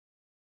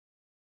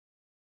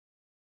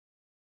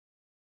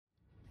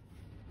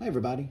Hi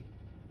everybody.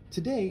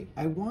 Today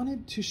I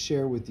wanted to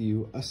share with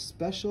you a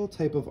special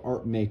type of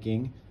art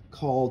making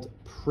called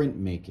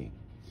printmaking.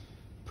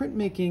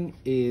 Printmaking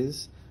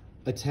is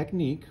a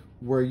technique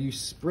where you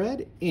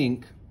spread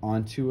ink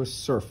onto a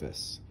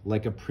surface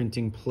like a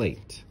printing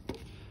plate.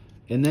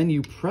 And then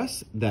you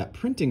press that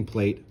printing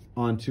plate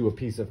onto a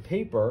piece of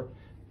paper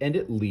and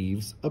it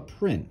leaves a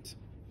print.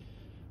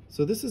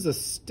 So this is a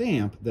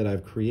stamp that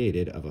I've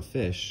created of a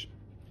fish,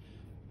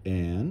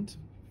 and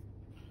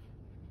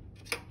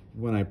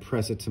when I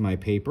press it to my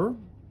paper,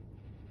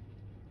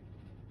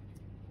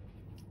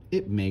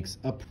 it makes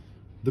a print.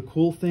 The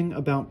cool thing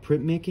about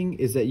printmaking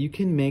is that you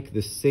can make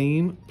the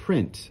same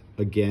print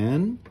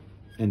again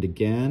and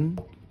again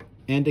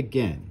and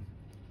again.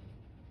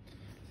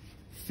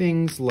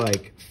 Things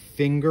like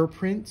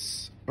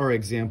fingerprints are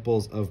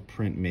examples of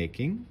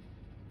printmaking.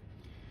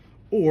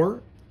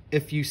 Or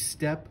if you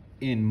step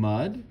in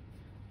mud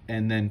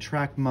and then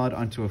track mud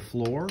onto a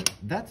floor,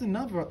 that's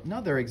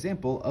another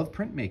example of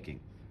printmaking.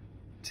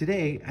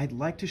 Today, I'd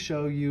like to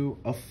show you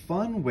a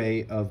fun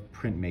way of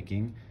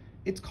printmaking.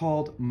 It's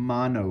called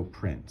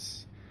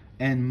monoprints.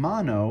 And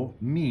mono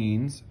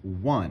means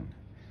one.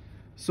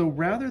 So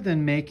rather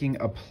than making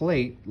a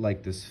plate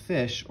like this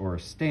fish or a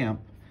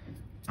stamp,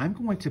 I'm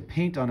going to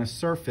paint on a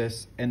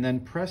surface and then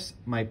press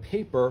my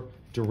paper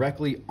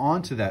directly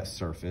onto that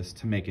surface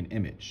to make an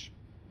image.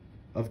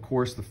 Of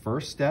course, the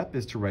first step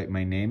is to write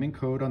my name and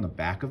code on the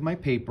back of my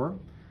paper.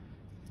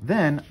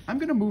 Then I'm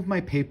going to move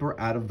my paper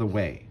out of the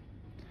way.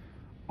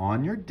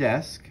 On your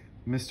desk,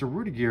 Mr.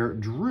 Rudiger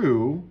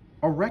drew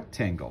a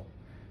rectangle.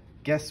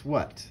 Guess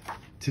what?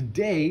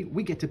 Today,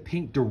 we get to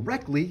paint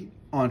directly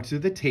onto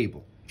the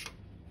table.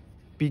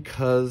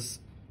 Because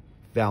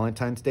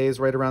Valentine's Day is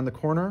right around the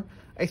corner,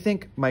 I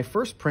think my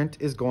first print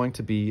is going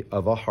to be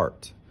of a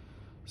heart.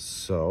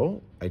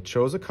 So I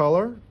chose a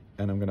color,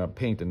 and I'm going to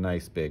paint a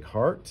nice big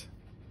heart.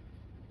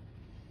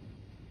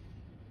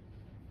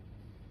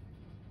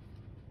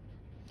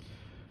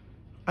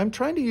 I'm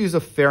trying to use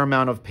a fair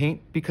amount of paint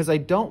because I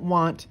don't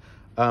want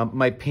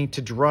my paint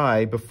to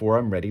dry before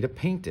I'm ready to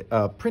print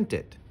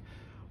it.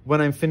 When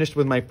I'm finished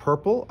with my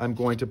purple, I'm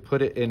going to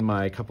put it in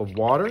my cup of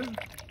water,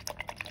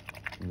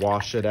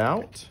 wash it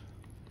out,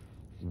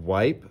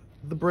 wipe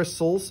the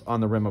bristles on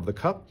the rim of the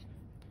cup,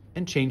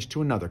 and change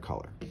to another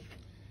color.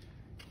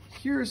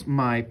 Here's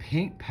my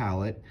paint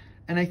palette,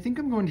 and I think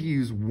I'm going to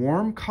use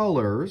warm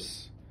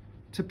colors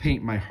to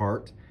paint my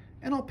heart,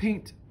 and I'll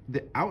paint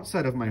the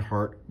outside of my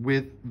heart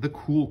with the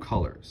cool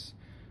colors.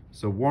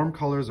 So warm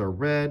colors are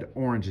red,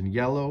 orange, and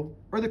yellow,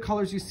 or the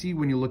colors you see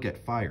when you look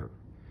at fire.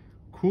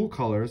 Cool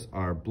colors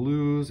are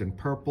blues and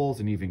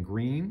purples and even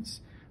greens,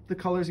 the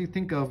colors you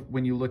think of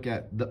when you look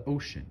at the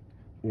ocean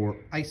or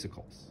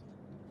icicles.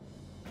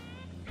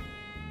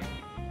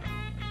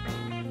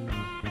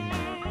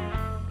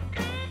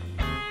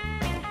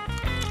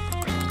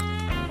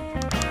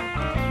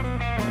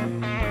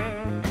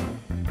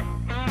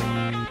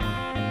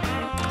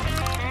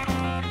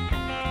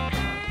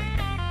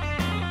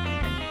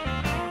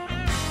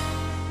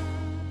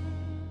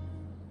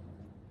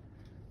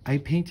 I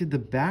painted the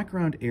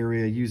background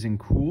area using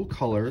cool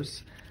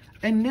colors,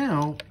 and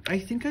now I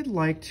think I'd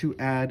like to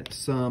add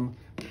some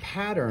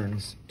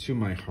patterns to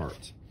my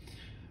heart.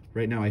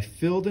 Right now I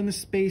filled in the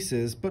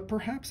spaces, but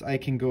perhaps I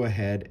can go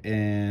ahead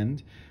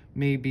and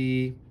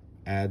maybe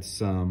add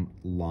some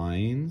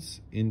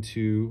lines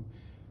into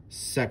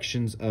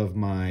sections of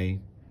my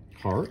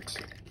heart,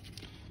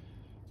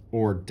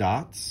 or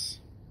dots.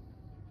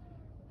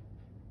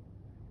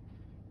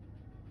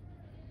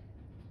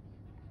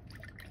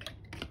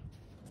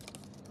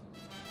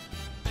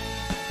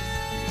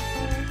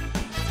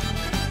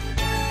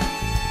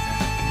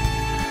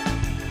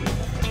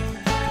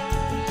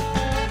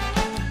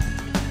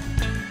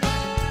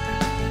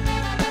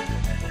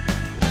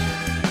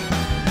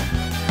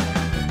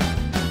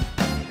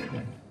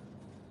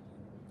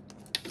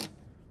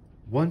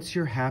 Once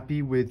you're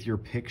happy with your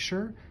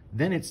picture,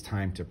 then it's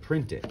time to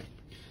print it.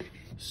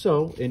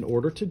 So in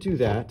order to do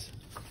that,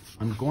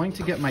 I'm going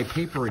to get my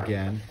paper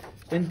again,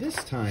 and this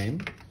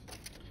time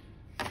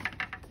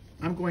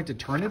I'm going to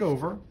turn it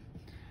over,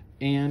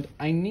 and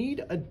I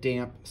need a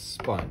damp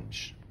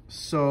sponge.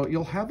 So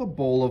you'll have a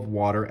bowl of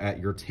water at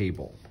your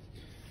table.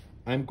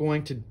 I'm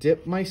going to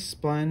dip my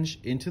sponge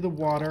into the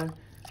water,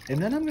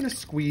 and then I'm going to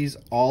squeeze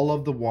all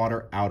of the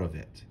water out of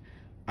it.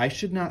 I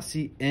should not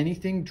see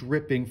anything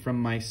dripping from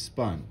my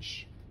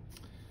sponge.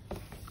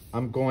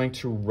 I'm going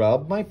to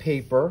rub my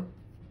paper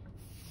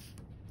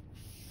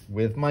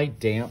with my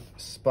damp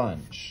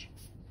sponge.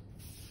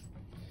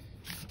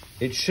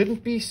 It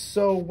shouldn't be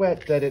so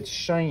wet that it's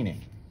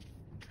shining,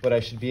 but I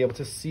should be able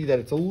to see that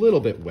it's a little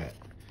bit wet.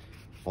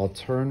 I'll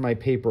turn my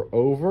paper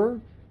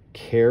over,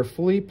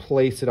 carefully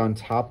place it on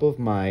top of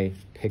my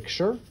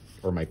picture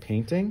or my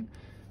painting,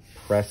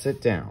 press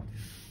it down.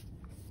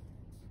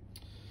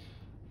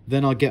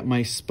 Then I'll get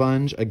my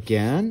sponge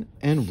again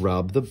and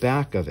rub the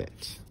back of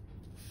it.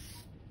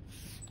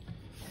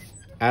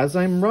 As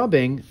I'm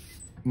rubbing,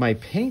 my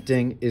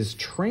painting is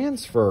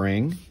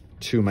transferring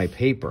to my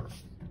paper.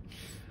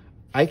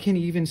 I can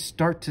even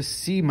start to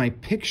see my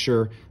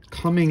picture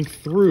coming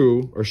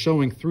through or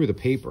showing through the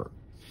paper.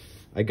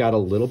 I got a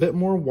little bit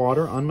more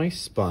water on my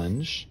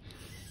sponge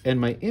and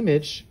my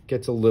image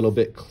gets a little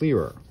bit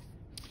clearer.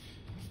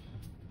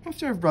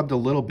 After I've rubbed a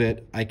little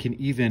bit, I can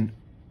even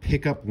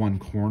pick up one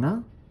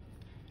corner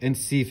and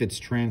see if it's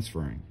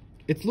transferring.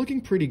 It's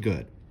looking pretty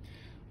good.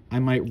 I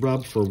might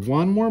rub for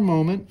one more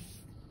moment.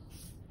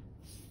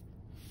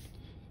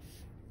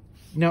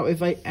 Now,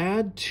 if I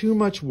add too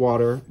much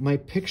water, my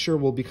picture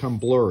will become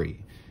blurry.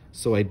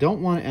 So I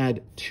don't want to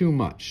add too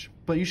much,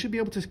 but you should be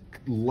able to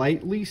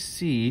lightly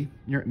see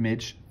your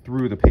image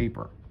through the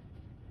paper.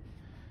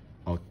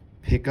 I'll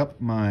pick up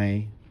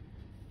my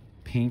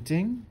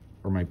painting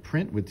or my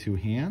print with two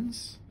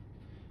hands.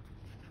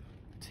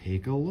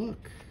 Take a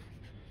look.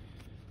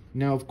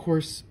 Now, of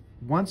course,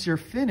 once you're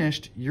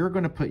finished, you're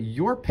going to put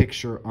your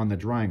picture on the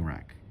drying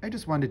rack. I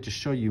just wanted to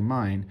show you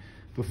mine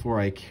before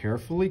I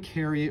carefully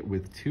carry it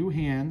with two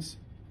hands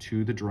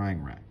to the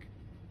drying rack.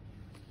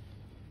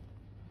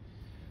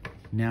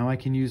 Now I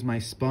can use my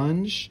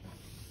sponge,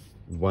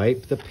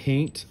 wipe the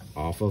paint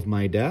off of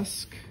my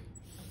desk.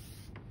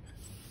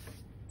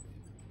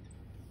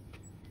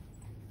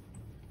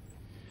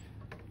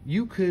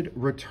 You could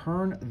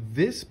return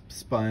this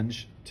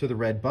sponge to the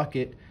red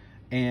bucket,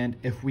 and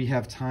if we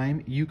have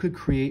time, you could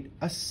create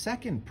a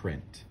second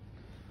print.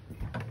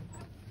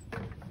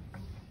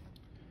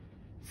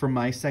 For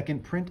my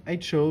second print, I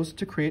chose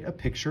to create a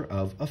picture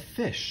of a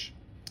fish.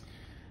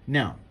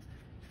 Now,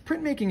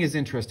 printmaking is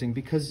interesting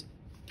because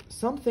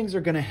some things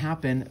are going to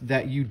happen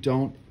that you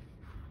don't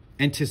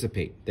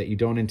anticipate, that you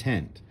don't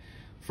intend.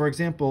 For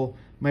example,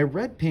 my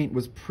red paint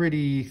was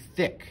pretty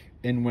thick,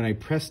 and when I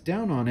pressed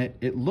down on it,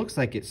 it looks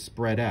like it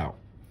spread out.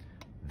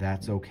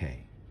 That's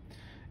okay.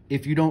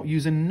 If you don't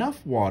use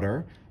enough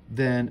water,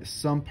 then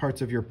some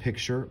parts of your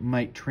picture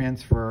might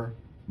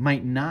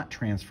not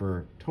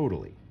transfer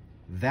totally.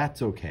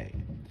 That's okay.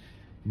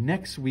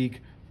 Next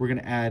week, we're going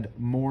to add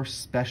more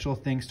special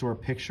things to our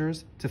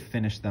pictures to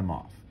finish them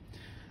off.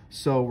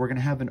 So we're going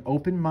to have an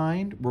open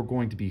mind. We're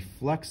going to be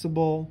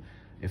flexible.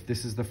 If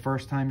this is the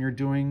first time you're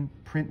doing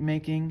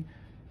printmaking,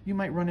 you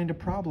might run into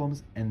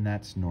problems, and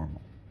that's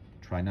normal.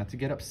 Try not to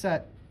get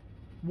upset.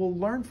 We'll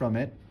learn from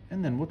it,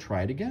 and then we'll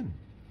try it again.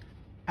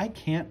 I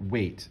can't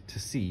wait to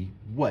see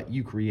what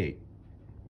you create.